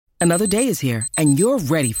Another day is here, and you're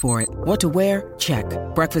ready for it. What to wear? Check.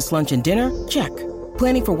 Breakfast, lunch, and dinner? Check.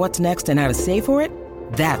 Planning for what's next and how to save for it?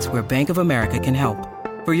 That's where Bank of America can help.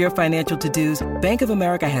 For your financial to-dos, Bank of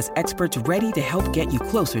America has experts ready to help get you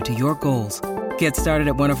closer to your goals. Get started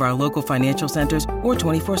at one of our local financial centers or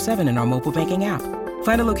 24/7 in our mobile banking app.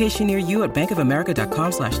 Find a location near you at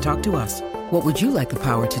bankofamerica.com/talktous. What would you like the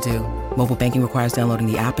power to do? Mobile banking requires downloading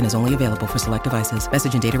the app and is only available for select devices.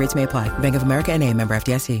 Message and data rates may apply. Bank of America N.A., member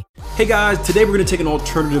FDIC. Hey guys, today we're going to take an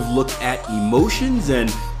alternative look at emotions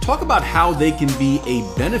and talk about how they can be a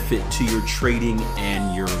benefit to your trading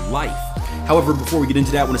and your life. However, before we get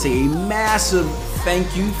into that, I want to say a massive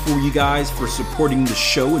thank you for you guys for supporting the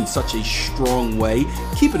show in such a strong way.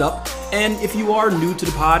 Keep it up. And if you are new to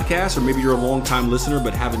the podcast, or maybe you're a long-time listener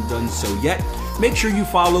but haven't done so yet, make sure you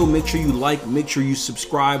follow, make sure you like, make sure you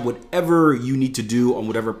subscribe, whatever you need to do on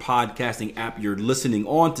whatever podcasting app you're listening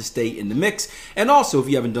on to stay in the mix. And also, if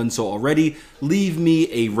you haven't done so already, leave me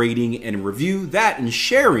a rating and a review. That and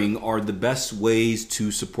sharing are the best ways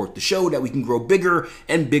to support the show, that we can grow bigger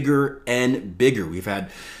and bigger and bigger. We've had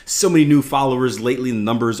so many new followers lately. The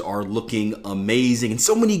numbers are looking amazing, and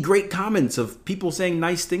so many great comments of people saying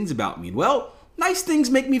nice things about me. Well, nice things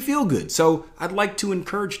make me feel good, so I'd like to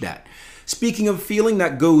encourage that. Speaking of feeling,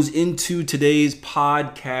 that goes into today's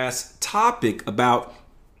podcast topic about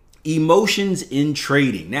emotions in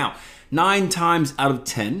trading. Now, 9 times out of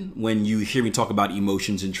 10, when you hear me talk about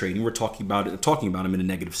emotions in trading, we're talking about them in a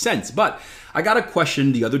negative sense. But I got a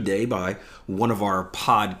question the other day by one of our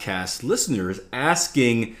podcast listeners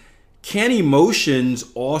asking, can emotions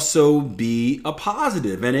also be a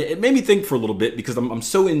positive? And it made me think for a little bit, because I'm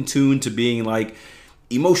so in tune to being like,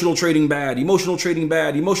 emotional trading bad, emotional trading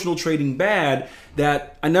bad, emotional trading bad,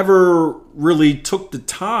 that I never really took the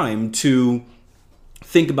time to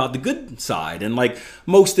think about the good side. And like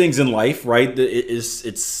most things in life, right, it's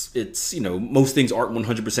most things aren't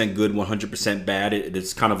 100% good, 100% bad.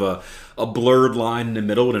 It's kind of a blurred line in the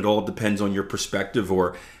middle, and it all depends on your perspective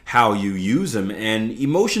or how you use them. And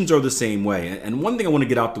emotions are the same way. And one thing I want to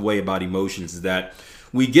get out the way about emotions is that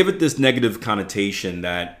we give it this negative connotation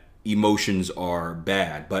that emotions are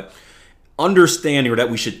bad, but understanding, or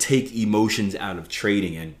that we should take emotions out of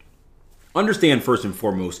trading, and understand first and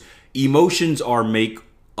foremost, emotions make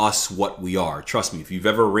us what we are. Trust me, if you've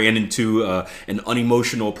ever ran into an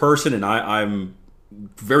unemotional person, and I'm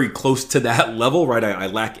very close to that level, right? I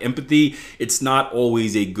lack empathy. It's not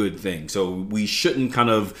always a good thing. So we shouldn't kind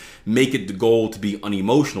of make it the goal to be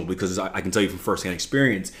unemotional, because I can tell you from firsthand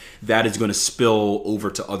experience, that is going to spill over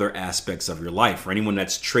to other aspects of your life. For anyone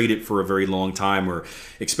that's traded for a very long time, or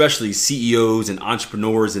especially CEOs and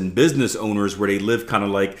entrepreneurs and business owners, where they live kind of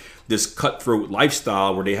like this cutthroat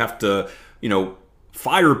lifestyle where they have to,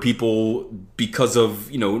 fire people because of,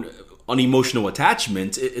 unemotional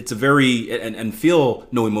attachment. It's a very, and feel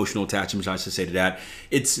no emotional attachment, I should say to that.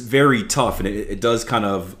 It's very tough, and it does kind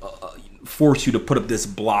of force you to put up this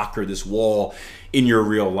block or this wall in your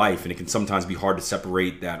real life, and it can sometimes be hard to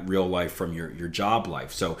separate that real life from your job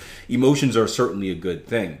life. So emotions are certainly a good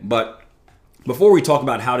thing. But before we talk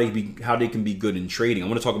about how they can be good in trading, I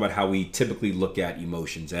want to talk about how we typically look at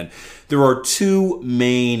emotions. And there are 2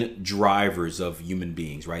 main drivers of human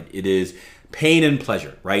beings, right? It is pain and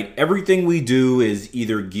pleasure, right? Everything we do is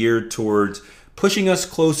either geared towards pushing us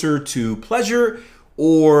closer to pleasure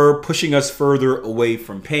or pushing us further away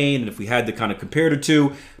from pain. And if we had to kind of compare the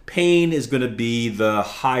two, pain is going to be the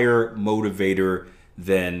higher motivator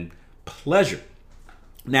than pleasure.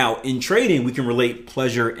 Now, in trading, we can relate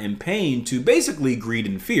pleasure and pain to basically greed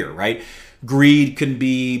and fear, right? Greed can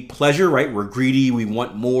be pleasure, right? We're greedy, we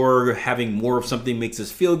want more, having more of something makes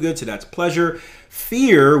us feel good, so that's pleasure.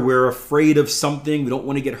 Fear, we're afraid of something, we don't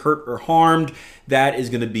want to get hurt or harmed, that is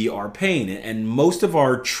going to be our pain. And most of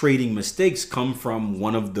our trading mistakes come from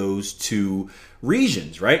one of those 2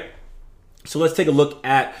 regions, right? So let's take a look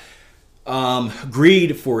at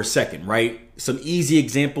greed for a second, right? Some easy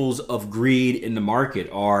examples of greed in the market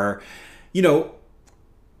are,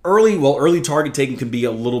 early target taking can be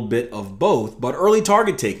a little bit of both, but early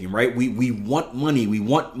target taking, right? We want money. We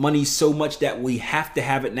want money so much that we have to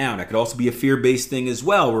have it now. That could also be a fear-based thing as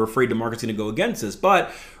well. We're afraid the market's going to go against us,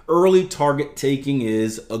 but early target taking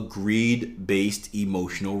is a greed-based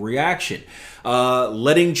emotional reaction.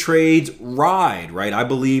 Letting trades ride, right? I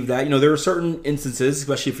believe that, there are certain instances,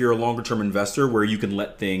 especially if you're a longer-term investor, where you can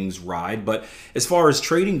let things ride. But as far as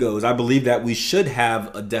trading goes, I believe that we should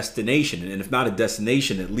have a destination. And if not a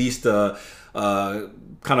destination, at least kind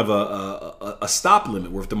of a stop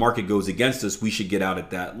limit, where if the market goes against us, we should get out at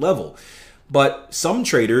that level. But some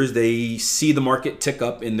traders, they see the market tick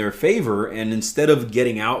up in their favor, and instead of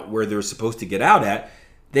getting out where they're supposed to get out at,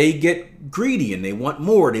 they get greedy and they want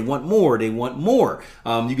more, they want more, they want more.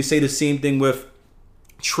 You could say the same thing with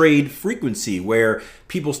trade frequency, where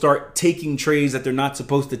people start taking trades that they're not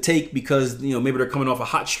supposed to take because maybe they're coming off a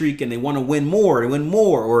hot streak and they want to win more.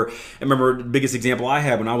 Or I remember the biggest example I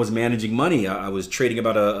had when I was managing money. I was trading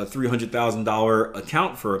about a $300,000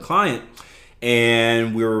 account for a client,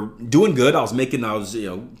 and we were doing good. I was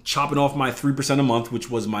chopping off my 3% a month,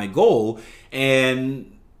 which was my goal,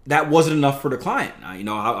 and that wasn't enough for the client.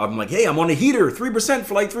 I'm like, hey, I'm on a heater, 3%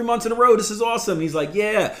 for like 3 months in a row. This is awesome. And he's like,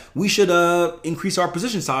 yeah, we should increase our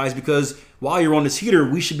position size because while you're on this heater,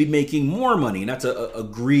 we should be making more money. And that's a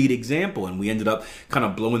greed example. And we ended up kind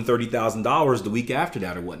of blowing $30,000 the week after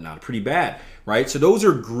that or whatnot. Pretty bad, right? So those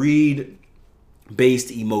are greed-based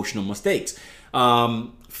emotional mistakes.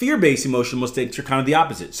 Fear-based emotional mistakes are kind of the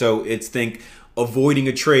opposite. So it's avoiding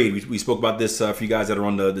a trade. We spoke about this for you guys that are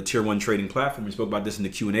on the tier 1 trading platform. We spoke about this in the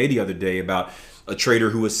Q&A the other day about a trader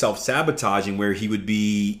who was self-sabotaging, where he would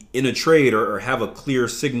be in a trade or have a clear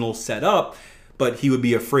signal set up, but he would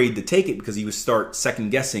be afraid to take it because he would start second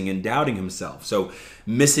guessing and doubting himself. So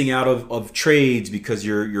missing out of trades because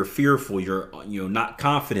you're fearful, you're not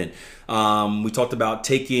confident. We talked about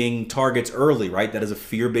taking targets early, right? That is a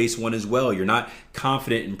fear-based one as well. You're not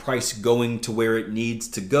confident in price going to where it needs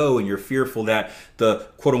to go, and you're fearful that the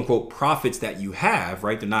quote-unquote profits that you have,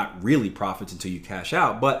 right? They're not really profits until you cash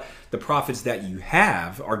out, but the profits that you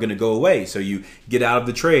have are going to go away. So you get out of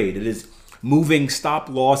the trade. It is moving stop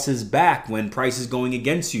losses back when price is going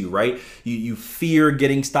against you, right? You fear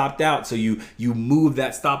getting stopped out, so you move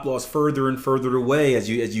that stop loss further and further away as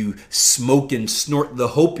you smoke and snort the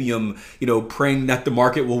hopium, praying that the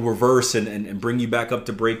market will reverse and bring you back up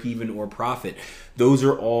to break even or profit. Those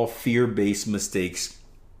are all fear-based mistakes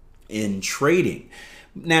in trading.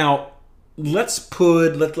 Now, let's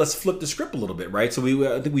flip the script a little bit, right? So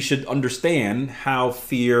I think we should understand how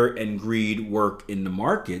fear and greed work in the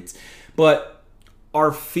markets. But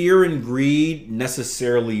are fear and greed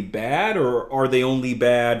necessarily bad, or are they only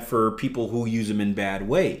bad for people who use them in bad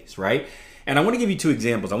ways, right? And I want to give you 2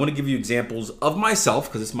 examples. I want to give you examples of myself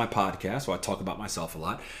because it's my podcast, so I talk about myself a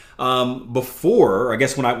lot. Before, I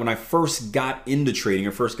guess when I first got into trading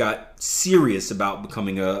or first got serious about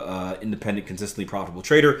becoming a independent, consistently profitable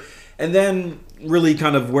trader, and then really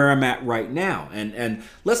kind of where I'm at right now. And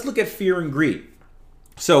let's look at fear and greed.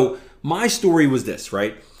 So my story was this,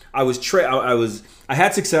 right? I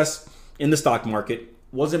had success in the stock market,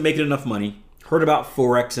 wasn't making enough money, heard about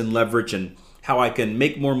Forex and leverage and how I can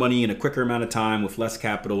make more money in a quicker amount of time with less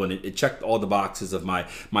capital, and it checked all the boxes of my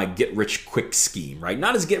get rich quick scheme, right?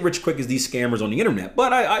 Not as get rich quick as these scammers on the internet,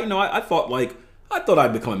 but I thought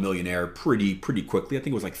I'd become a millionaire pretty quickly. I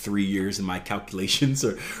think it was like 3 years in my calculations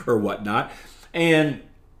or whatnot. And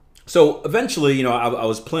so eventually, I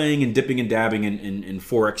was playing and dipping and dabbing in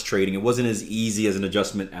Forex trading. It wasn't as easy as an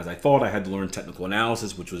adjustment as I thought. I had to learn technical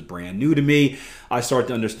analysis, which was brand new to me. I started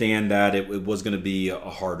to understand that it was going to be a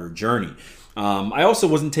harder journey. I also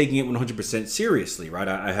wasn't taking it 100% seriously, right?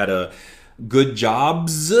 I had good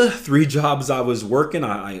jobs, 3 jobs I was working.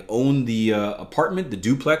 I owned the apartment, the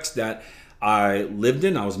duplex that I lived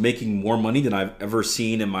in. I was making more money than I've ever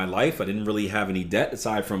seen in my life. I didn't really have any debt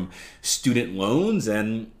aside from student loans,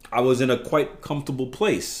 and I was in a quite comfortable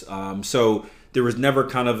place. So there was never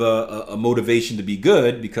kind of a motivation to be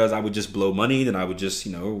good because I would just blow money, then I would just,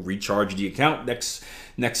 recharge the account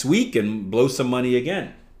next week and blow some money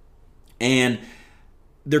again. And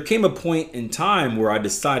there came a point in time where I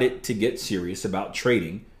decided to get serious about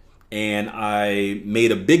trading, and I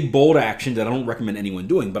made a big, bold action that I don't recommend anyone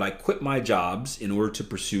doing, but I quit my jobs in order to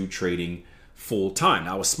pursue trading full time.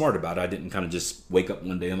 I was smart about it. I didn't kind of just wake up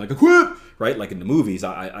one day and I quit, right? Like in the movies,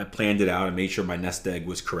 I planned it out and made sure my nest egg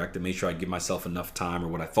was correct and made sure I'd give myself enough time, or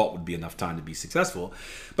what I thought would be enough time, to be successful.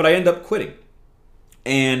 But I ended up quitting.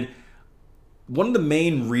 And one of the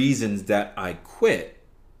main reasons that I quit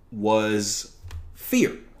was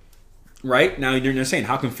fear. Right? Now you're saying,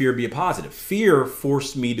 how can fear be a positive? Fear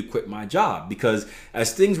forced me to quit my job because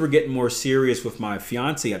as things were getting more serious with my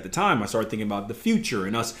fiance at the time, I started thinking about the future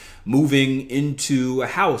and us moving into a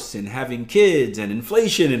house and having kids and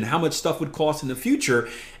inflation and how much stuff would cost in the future.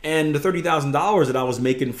 And the $30,000 that I was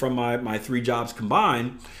making from my 3 jobs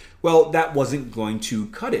combined, well, that wasn't going to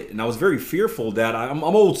cut it. And I was very fearful that I'm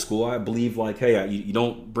old school. I believe hey, you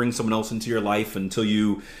don't bring someone else into your life until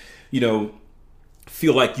you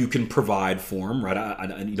feel like you can provide for them, right?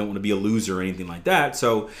 You don't want to be a loser or anything like that.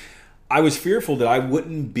 So I was fearful that I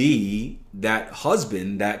wouldn't be that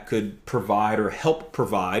husband that could provide or help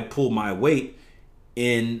provide, pull my weight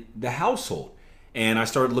in the household. And I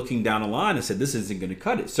started looking down the line and said, this isn't going to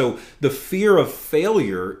cut it. So the fear of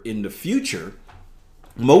failure in the future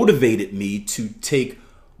motivated me to take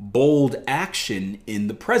bold action in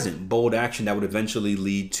the present, bold action that would eventually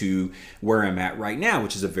lead to where I'm at right now,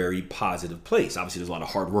 which is a very positive place. Obviously, there's a lot of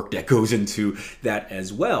hard work that goes into that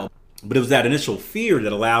as well. But it was that initial fear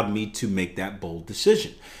that allowed me to make that bold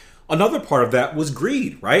decision. Another part of that was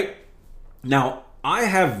greed, right? Now, I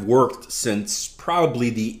have worked since probably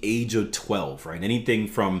the age of 12, right? Anything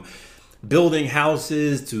from building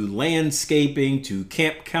houses to landscaping to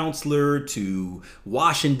camp counselor to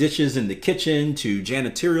washing dishes in the kitchen to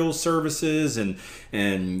janitorial services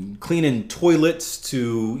and cleaning toilets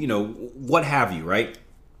to, what have you, right?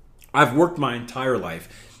 I've worked my entire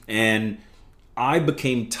life, and I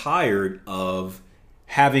became tired of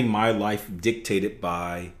having my life dictated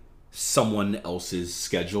by someone else's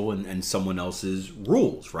schedule and someone else's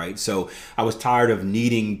rules, right? So I was tired of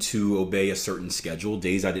needing to obey a certain schedule,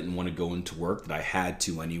 days I didn't want to go into work that I had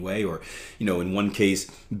to anyway, or, in one case,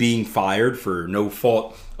 being fired for no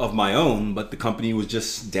fault of my own, but the company was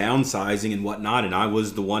just downsizing and whatnot, and I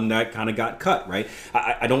was the one that kind of got cut, right?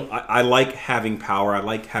 I like having power, I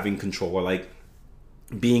like having control, I like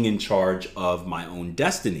being in charge of my own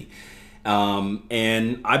destiny.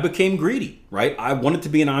 And I became greedy, right? I wanted to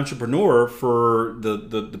be an entrepreneur for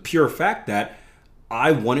the pure fact that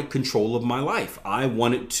I wanted control of my life. I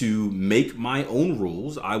wanted to make my own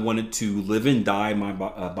rules. I wanted to live and die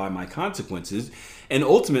by my consequences. And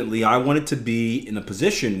ultimately, I wanted to be in a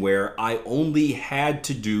position where I only had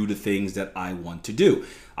to do the things that I want to do.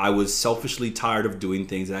 I was selfishly tired of doing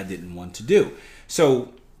things that I didn't want to do.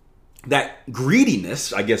 So that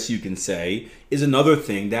greediness, I guess you can say, is another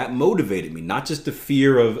thing that motivated me. Not just the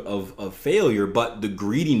fear of failure, but the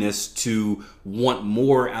greediness to want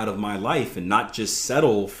more out of my life and not just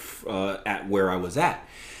settle at where I was at.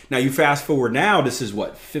 Now, you fast forward now, this is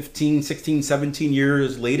 15, 16, 17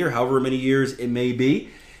 years later, however many years it may be.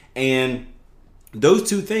 And those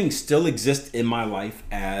two things still exist in my life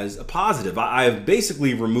as a positive. I've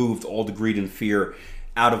basically removed all the greed and fear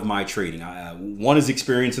out of my trading. One is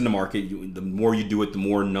experience in the market. The more you do it, the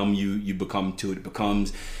more numb you become to it. It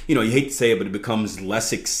becomes, you hate to say it, but it becomes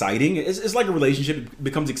less exciting. It's like a relationship. It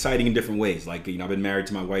becomes exciting in different ways. Like, I've been married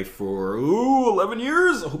to my wife for 11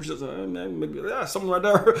 years. I hope she doesn't, something right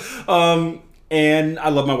there. And I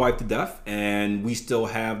love my wife to death, and we still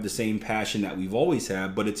have the same passion that we've always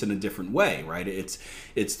had, but it's in a different way, right?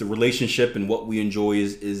 It's the relationship, and what we enjoy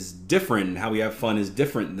is different, and how we have fun is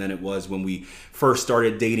different than it was when we first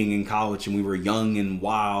started dating in college and we were young and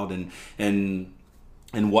wild and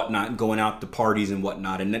whatnot, going out to parties and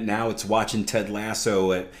whatnot. And now it's watching Ted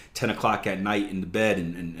Lasso at 10 o'clock at night in the bed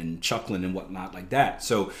and chuckling and whatnot like that.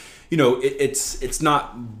 So, it's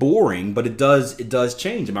not boring, but it does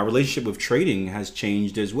change. And my relationship with trading has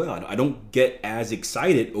changed as well. I don't get as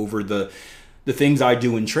excited over the things I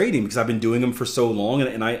do in trading because I've been doing them for so long,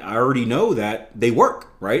 and I already know that they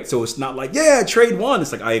work, right? So it's not like, trade one.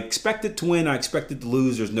 It's like I expect it to win, I expect it to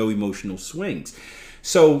lose. There's no emotional swings.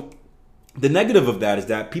 So the negative of that is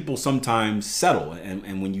that people sometimes settle,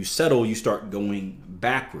 and when you settle, you start going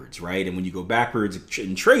backwards, right? And when you go backwards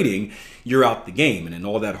in trading, you're out the game, and then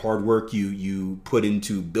all that hard work you put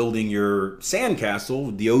into building your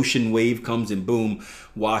sandcastle, the ocean wave comes and boom,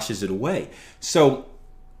 washes it away. So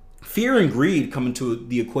fear and greed come into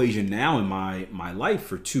the equation now in my life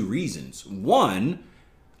for two reasons. One,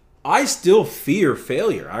 I still fear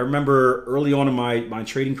failure. I remember early on in my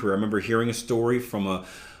trading career, I remember hearing a story from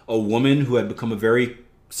a woman who had become a very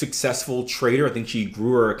successful trader. I think she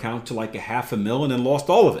grew her account to like $500,000 and then lost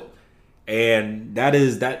all of it. And that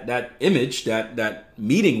is that image, that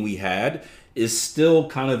meeting we had is still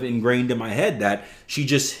kind of ingrained in my head, that she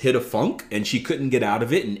just hit a funk and she couldn't get out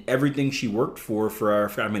of it. And everything she worked for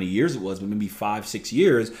how many years it was, but maybe 5-6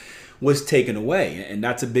 years, was taken away. And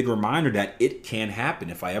that's a big reminder that it can happen.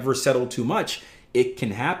 If I ever settle too much, it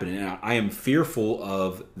can happen. And I am fearful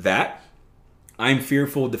of that. I'm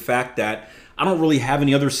fearful of the fact that I don't really have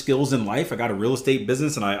any other skills in life. I got a real estate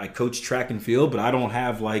business and I coach track and field, but I don't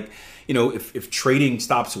have if trading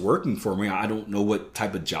stops working for me, I don't know what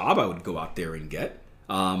type of job I would go out there and get.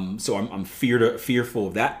 So I'm fearful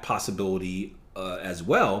of that possibility as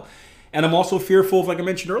well. And I'm also fearful, like I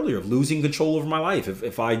mentioned earlier, of losing control over my life.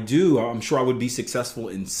 If I do, I'm sure I would be successful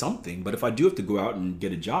in something. But if I do have to go out and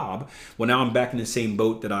get a job, well, now I'm back in the same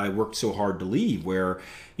boat that I worked so hard to leave, where,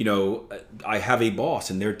 I have a boss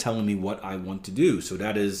and they're telling me what I want to do. So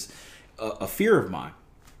that is a fear of mine.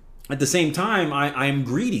 At the same time, I am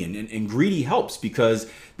greedy, and greedy helps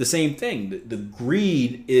because the same thing, the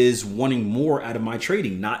greed is wanting more out of my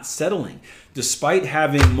trading, not settling. despite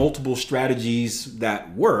having multiple strategies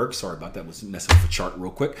that work, sorry about that, was messing with the chart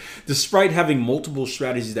real quick. Despite having multiple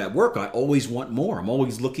strategies that work, I always want more. I'm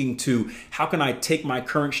always looking to how can I take my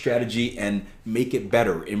current strategy and make it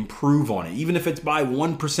better, improve on it, even if it's by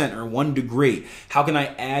 1% or 1 degree. How can I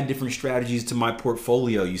add different strategies to my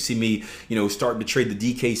portfolio? You see me, starting to trade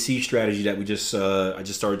the DKC strategy that I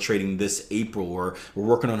just started trading this April, or we're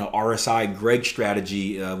working on an RSI Greg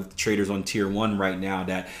strategy with traders on tier 1 right now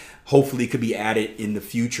that hopefully could be added in the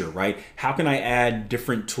future, right? How can I add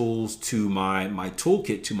different tools to my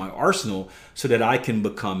toolkit, to my arsenal, so that I can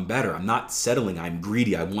become better? I'm not settling. I'm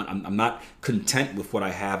greedy. I'm not content with what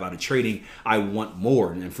I have out of trading. I want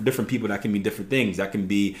more. And for different people, that can mean different things. That can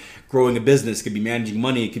be growing a business. It could be managing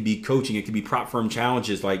money. It could be coaching. It could be prop firm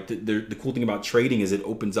challenges. Like the cool thing about trading is it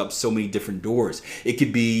opens up so many different doors. It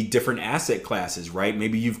could be different asset classes, right?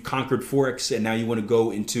 Maybe you've conquered Forex and now you want to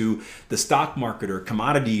go into the stock market or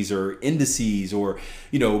commodities or indices, or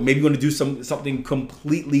maybe you want to do something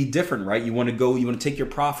completely different, right? You want to take your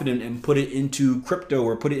profit and put it into crypto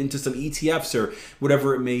or put it into some ETFs or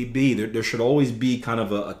whatever it may be. There should always be kind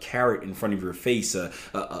of a carrot in front of your face,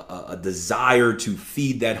 a desire to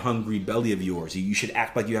feed that hungry belly of yours. You should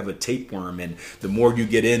act like you have a tapeworm, and the more you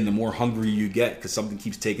get in, the more hungry you get because something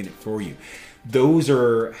keeps taking it for you. Those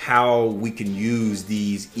are how we can use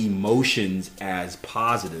these emotions as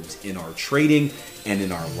positives in our trading and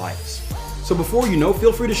in our lives. So before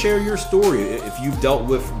feel free to share your story. If you've dealt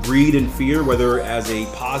with greed and fear, whether as a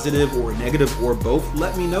positive or a negative or both,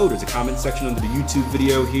 let me know. There's a comment section under the YouTube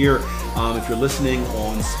video here. If you're listening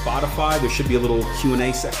on Spotify, there should be a little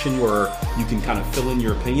Q&A section where you can kind of fill in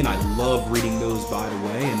your opinion. I love reading those, by the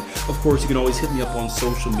way. And of course, you can always hit me up on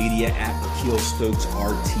social media at Akil Stokes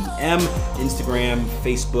RTM, Instagram,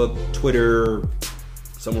 Facebook, Twitter,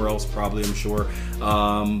 somewhere else probably, I'm sure.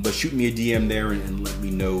 But shoot me a DM there and let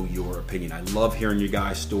me know your opinion. I love hearing your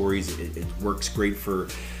guys' stories. It works great for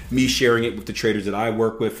me sharing it with the traders that I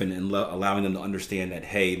work with and allowing them to understand that,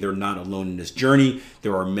 hey, they're not alone in this journey.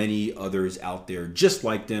 There are many others out there just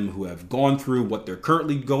like them who have gone through what they're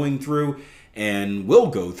currently going through and will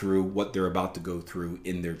go through what they're about to go through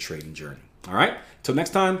in their trading journey. All right, till next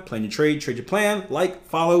time, plan your trade your plan, like,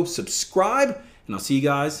 follow, subscribe, and I'll see you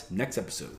guys next episode.